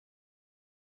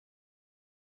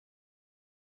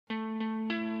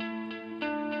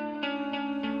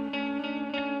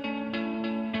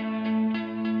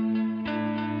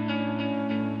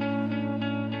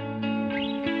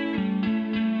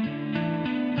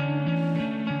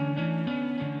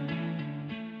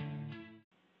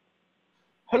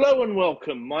Hello and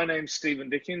welcome. My name's Stephen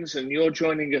Dickens, and you're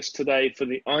joining us today for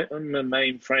the I'm a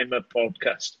Mainframer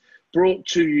podcast, brought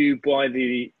to you by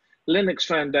the Linux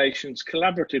Foundation's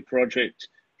collaborative project,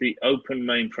 the Open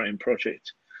Mainframe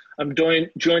Project. I'm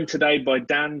joined today by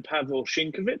Dan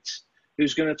Pavel-Shinkovitz,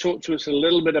 who's going to talk to us a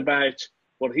little bit about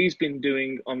what he's been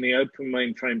doing on the Open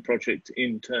Mainframe Project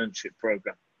internship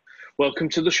program. Welcome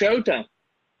to the show, Dan.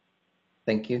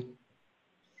 Thank you.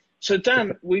 So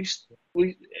Dan,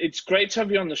 it's great to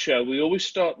have you on the show. We always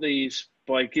start these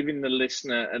by giving the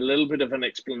listener a little bit of an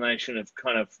explanation of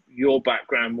kind of your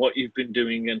background, what you've been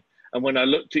doing. And when I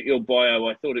looked at your bio,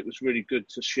 I thought it was really good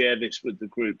to share this with the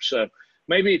group. So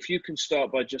maybe if you can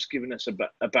start by just giving us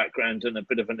a background and a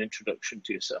bit of an introduction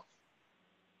to yourself.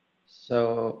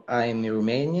 So I'm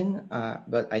Romanian,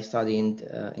 but I studied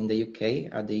in the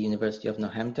UK at the University of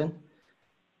Northampton.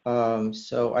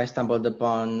 So I stumbled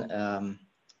upon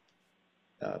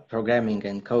programming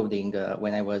and coding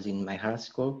when I was in my high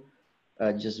school,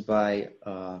 just by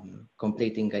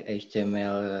completing a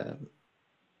HTML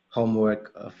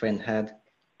homework a friend had,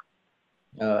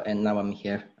 and now I'm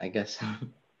here, I guess.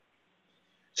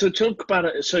 So talk about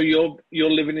it. So you're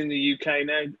living in the UK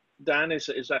now, Dan? Is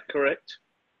that correct?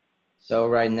 So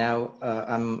right now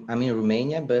I'm in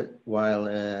Romania, but while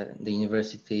the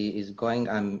university is going,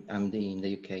 I'm in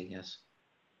the UK. Yes.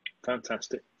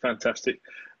 Fantastic.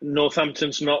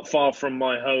 Northampton's not far from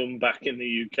my home back in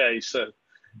the UK, so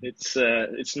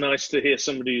it's nice to hear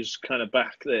somebody who's kind of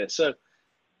back there. So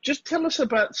just tell us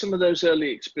about some of those early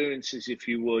experiences, if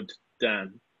you would,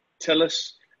 Dan. Tell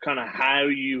us kind of how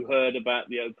you heard about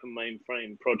the Open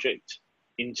Mainframe Project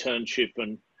internship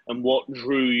and what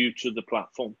drew you to the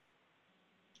platform.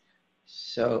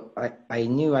 So I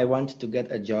knew I wanted to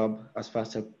get a job as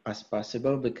fast as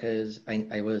possible because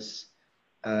I was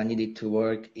needed to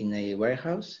work in a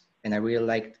warehouse, and I really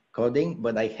liked coding,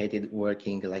 but I hated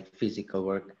working like physical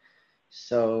work.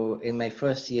 So in my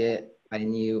first year, I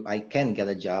knew I can get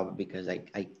a job because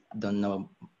I don't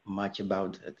know much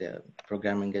about the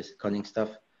programming and coding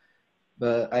stuff.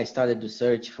 But I started to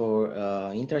search for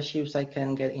internships I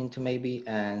can get into maybe,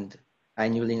 and I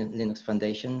knew Linux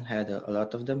Foundation had a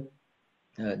lot of them.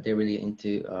 They're really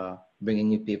into bringing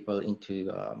new people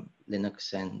into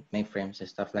Linux and mainframes and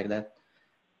stuff like that.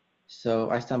 So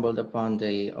I stumbled upon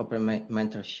the Open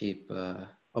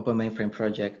Mainframe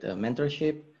Project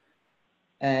mentorship,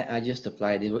 and I just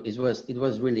applied. It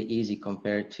was really easy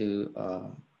compared to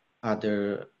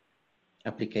other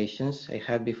applications I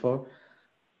had before.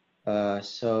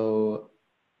 So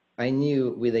I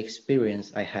knew with the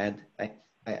experience I had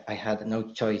no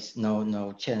choice,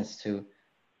 no chance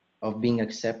of being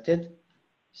accepted.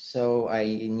 So I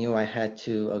knew I had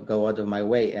to go out of my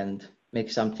way and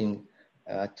make something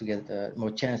to get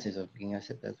more chances of being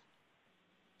accepted.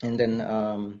 And then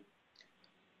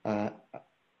I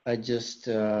just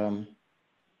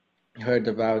heard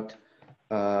about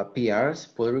PRs,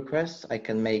 pull requests I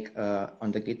can make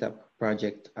on the GitHub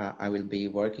project I will be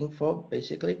working for,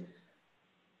 basically.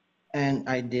 And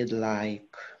I did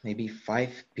like maybe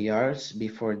 5 PRs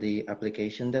before the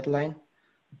application deadline.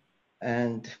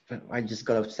 And I just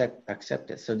got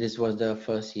accepted. So this was the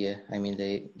first year, I mean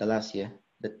the last year,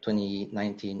 the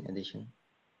 2019 edition,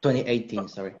 2018,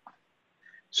 sorry.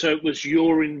 So it was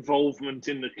your involvement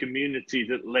in the community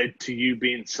that led to you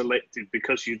being selected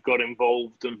because you got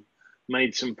involved and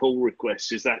made some pull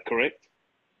requests. Is that correct?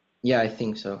 Yeah, I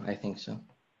think so.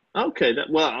 Okay.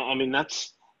 I mean,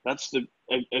 that's a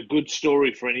good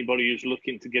story for anybody who's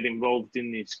looking to get involved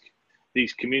in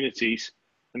these communities.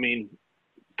 I mean,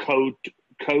 code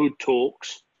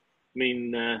talks. I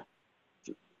mean,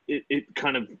 it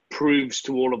kind of proves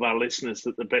to all of our listeners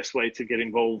that the best way to get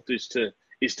involved is to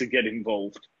get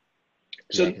involved.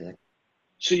 So, yeah, exactly.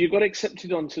 So you got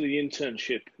accepted onto the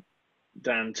internship,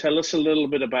 Dan. Tell us a little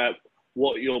bit about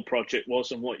what your project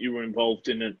was and what you were involved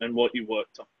in and what you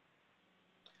worked on.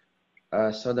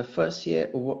 So the first year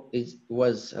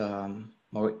was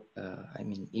more,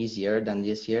 easier than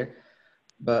this year.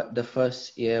 But the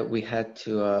first year we had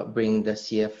to bring the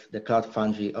CF, the Cloud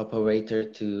Foundry operator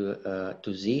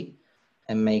to Z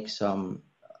and make some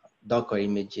Docker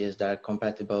images that are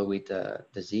compatible with the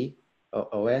Z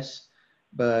OS,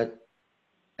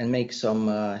 and make some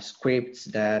scripts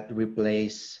that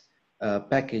replace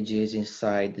packages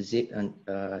inside the zip and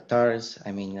tars,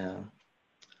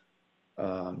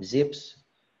 zips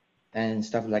and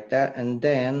stuff like that. And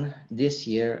then this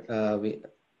year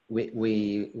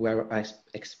we were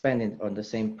expanding on the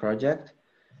same project,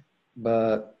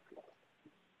 but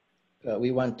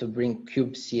we want to bring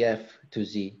kubectl to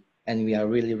Z, and we are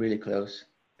really, really close.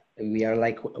 We are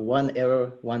like one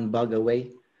error, one bug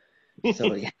away.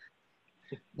 So yeah.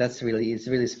 it's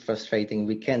really frustrating.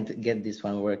 We can't get this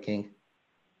one working.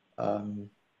 Um,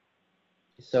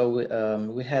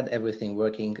 we had everything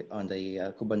working on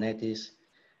the Kubernetes,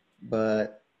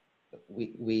 but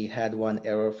we had one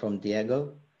error from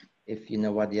Diego. If you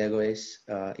know what Diego is,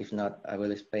 if not, I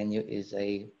will explain you. Is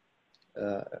a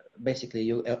basically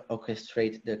you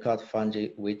orchestrate the Cloud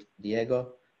Foundry with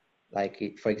Diego, like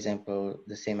it, for example,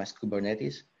 the same as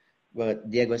Kubernetes, but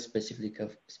Diego is specifically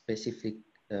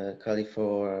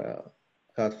for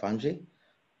Cloud Foundry.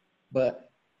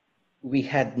 But we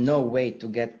had no way to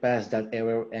get past that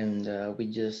error, and we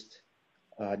just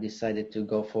decided to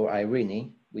go for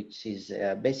Irene, which is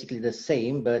basically the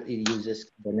same, but it uses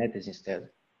Kubernetes instead.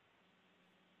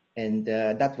 And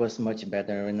that was much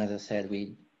better. And as I said,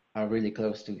 we are really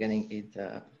close to getting it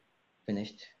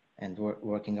finished and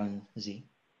working on Z.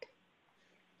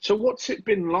 So what's it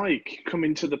been like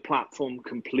coming to the platform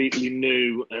completely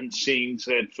new and seeing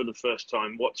Z for the first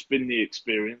time? What's been the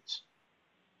experience?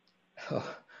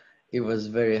 Oh, it was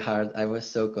very hard. I was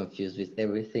so confused with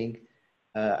everything.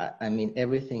 I mean,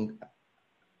 everything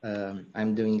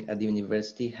I'm doing at the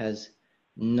university has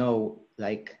no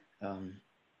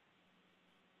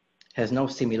has no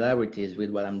similarities with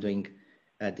what I'm doing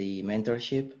at the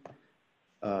mentorship.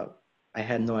 I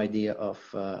had no idea of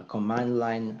command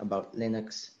line, about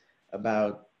Linux,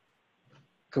 about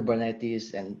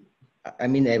Kubernetes, and I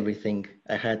mean everything.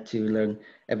 I had to learn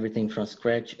everything from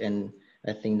scratch, and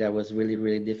I think that was really,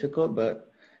 really difficult.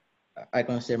 But I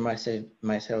consider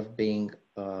myself being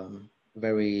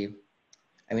very.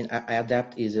 I mean, I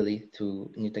adapt easily to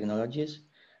new technologies.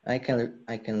 I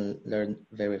can learn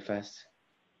very fast.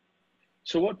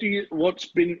 So what's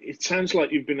been, it sounds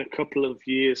like you've been a couple of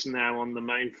years now on the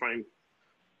mainframe.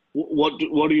 What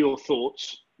are your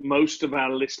thoughts? Most of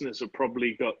our listeners have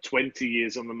probably got 20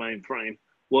 years on the mainframe.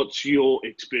 What's your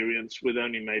experience with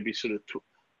only maybe sort of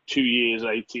 2 years,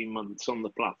 18 months on the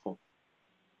platform?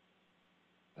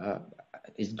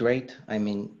 It's great. I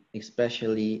mean,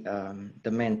 especially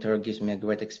the mentor gives me a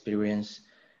great experience,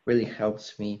 really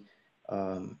helps me.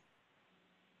 The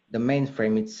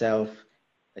mainframe itself,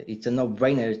 it's a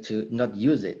no-brainer to not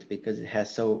use it because it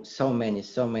has so many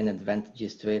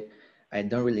advantages to it. I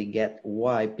don't really get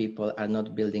why people are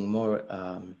not building more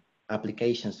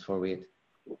applications for it.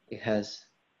 It has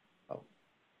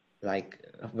like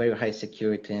a very high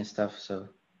security and stuff, so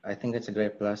I think that's a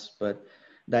great plus. But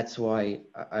that's why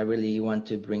I really want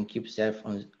to bring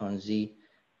kubectl on Z,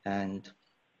 and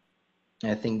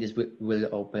I think this will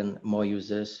open more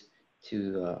users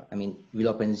to. I mean, will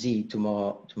open Z to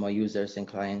more users and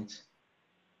clients.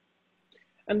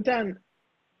 And Dan,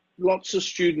 lots of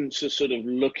students are sort of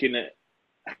looking at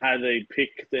how they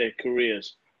pick their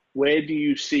careers. Where do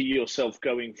you see yourself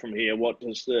going from here? What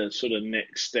does the sort of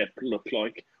next step look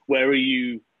like? Where are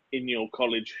you in your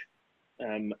college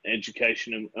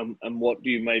education, and what do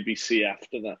you maybe see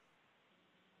after that?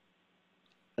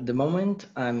 At the moment,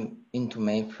 I'm into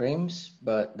mainframes,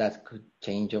 but that could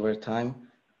change over time.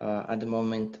 At the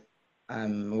moment,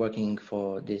 I'm working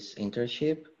for this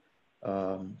internship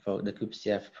for the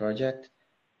kubectl project,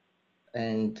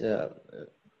 and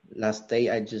last day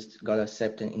I just got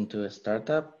accepted into a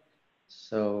startup.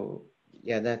 So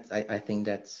yeah, I think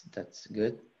that's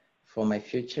good for my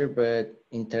future. But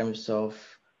in terms of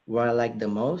what I like the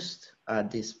most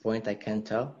at this point, I can't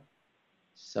tell.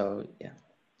 So yeah.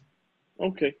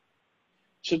 Okay.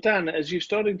 So Dan, as you're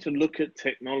starting to look at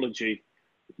technology,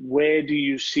 where do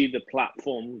you see the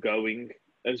platform going?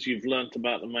 As you've learnt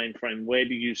about the mainframe, where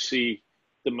do you see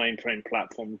the mainframe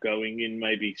platform going in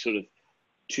maybe sort of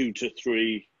 2 to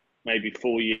 3, maybe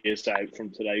 4 years out from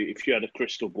today, if you had a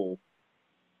crystal ball?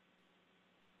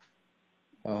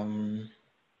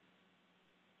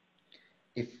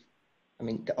 If I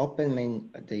mean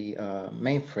the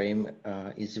mainframe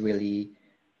is really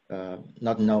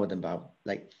not known about.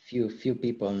 Like few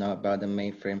people know about the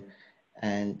mainframe,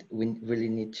 and we really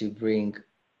need to bring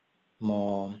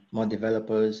more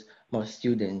developers, more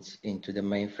students into the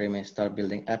mainframe and start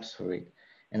building apps for it.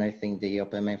 And I think the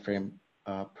Open Mainframe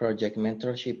project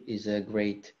mentorship is a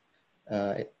great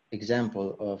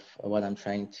example of what I'm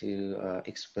trying to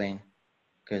explain,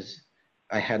 because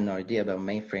I had no idea about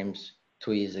mainframes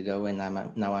 2 years ago, and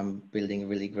now I'm building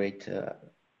really great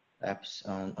apps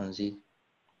on Z.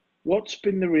 What's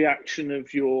been the reaction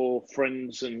of your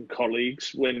friends and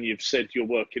colleagues when you've said you're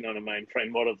working on a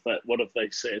mainframe? What have they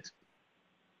said?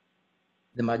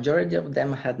 The majority of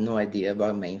them had no idea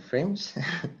about mainframes.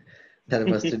 That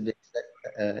was to be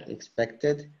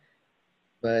expected.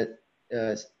 But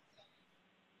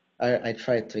I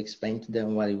tried to explain to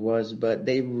them what it was, but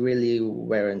they really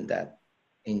weren't that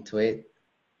into it.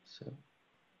 So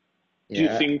Do you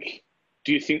Yeah, think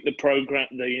the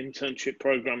internship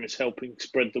program is helping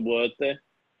spread the word there?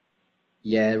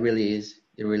 yeah, it really is.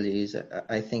 It really is.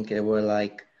 I think there were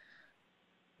like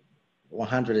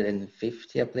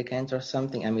 150 applicants or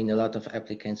something. I mean, a lot of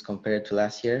applicants compared to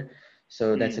last year.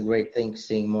 So that's a Mm. great thing,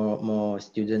 seeing more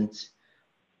students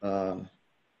um,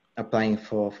 applying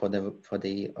for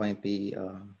the OMP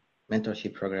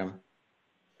mentorship program.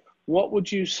 What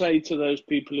would you say to those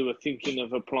people who are thinking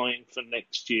of applying for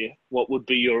next year? What would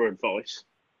be your advice?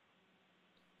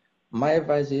 My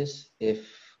advice is if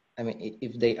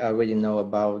they already know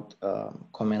about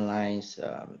command lines,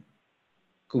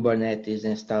 Kubernetes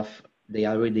and stuff they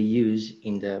already use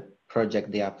in the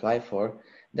project they apply for,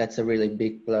 that's a really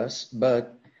big plus.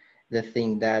 But the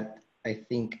thing that I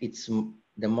think it's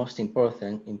the most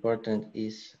important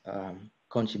is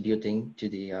contributing to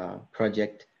the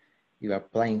project you are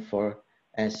applying for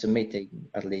and submitting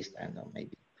at least, I don't know,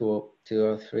 maybe two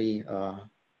or three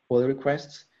pull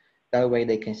requests. That way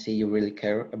they can see you really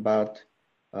care about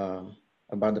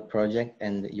the project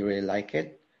and you really like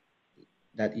it,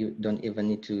 that you don't even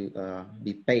need to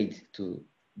be paid to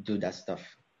do that stuff.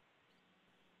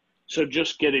 So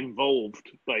just get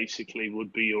involved, basically,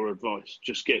 would be your advice.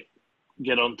 Just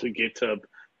get onto GitHub,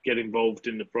 get involved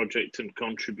in the project and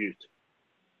contribute.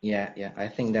 Yeah, I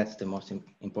think that's the most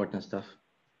important stuff.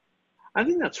 I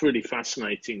think that's really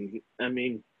fascinating. I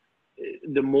mean,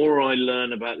 the more I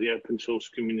learn about the open source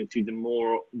community, the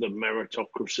more the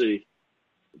meritocracy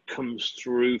comes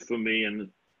through for me and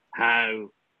how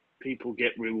people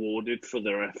get rewarded for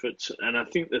their efforts. And I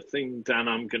think the thing, Dan,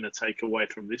 I'm going to take away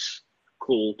from this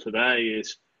call today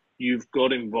is you've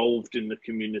got involved in the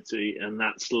community and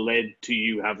that's led to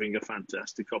you having a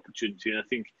fantastic opportunity. And I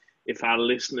think if our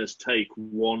listeners take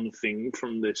one thing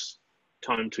from this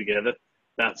time together,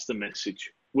 that's the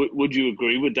message. Would you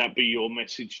agree? Would that be your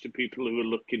message to people who are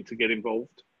looking to get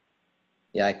involved?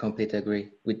 Yeah, I completely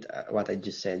agree with what I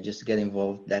just said. Just get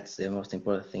involved. That's the most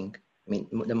important thing. I mean,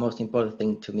 the most important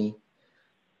thing to me,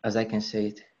 as I can say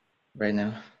it right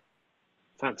now.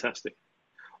 Fantastic.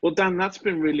 Well, Dan, that's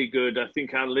been really good. I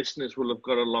think our listeners will have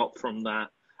got a lot from that.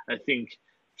 I think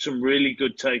some really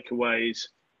good takeaways.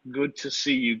 Good to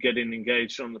see you getting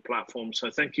engaged on the platform. So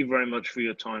thank you very much for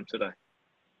your time today.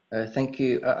 Thank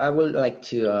you. I would like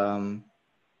to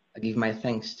give my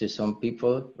thanks to some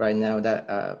people right now that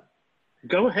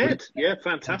Go really ahead. Yeah,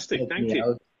 fantastic. helped Thank me you.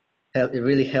 out. It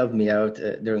really helped me out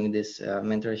during this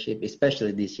mentorship,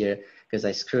 especially this year, because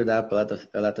I screwed up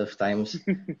a lot of times.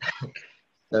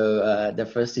 So the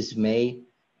first is May.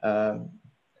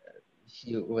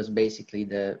 She was basically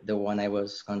the one I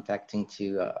was contacting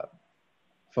to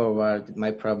forward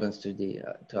my problems to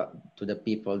the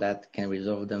people that can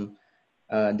resolve them.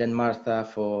 Then Martha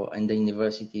and the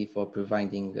university for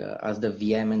providing us the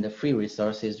VM and the free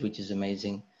resources, which is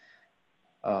amazing.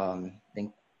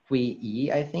 Then Kui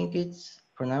Yi, I think it's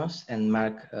pronounced, and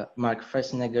Mark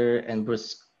Fresnegger and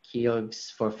Bruce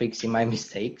Kilgs for fixing my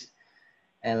mistakes.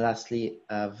 And lastly,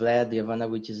 Vlad Yavana,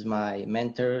 which is my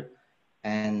mentor,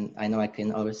 and I know I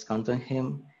can always count on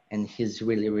him, and he's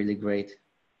really, really great.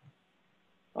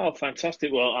 Oh,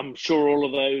 fantastic. Well, I'm sure all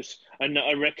of those, I know,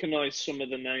 I recognize some of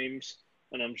the names,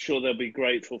 and I'm sure they'll be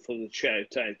grateful for the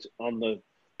shout out on the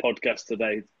podcast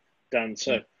today, Dan. Yeah.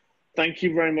 So thank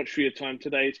you very much for your time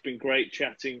today. It's been great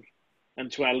chatting. And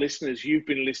to our listeners, you've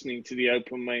been listening to the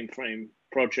Open Mainframe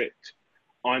Project.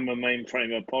 I'm a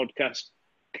Mainframer podcast.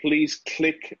 Please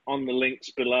click on the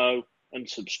links below and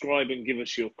subscribe and give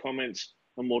us your comments,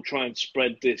 and we'll try and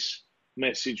spread this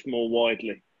message more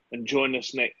widely. And join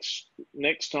us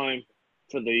next time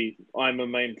for the I'm a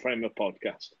Mainframer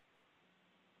podcast.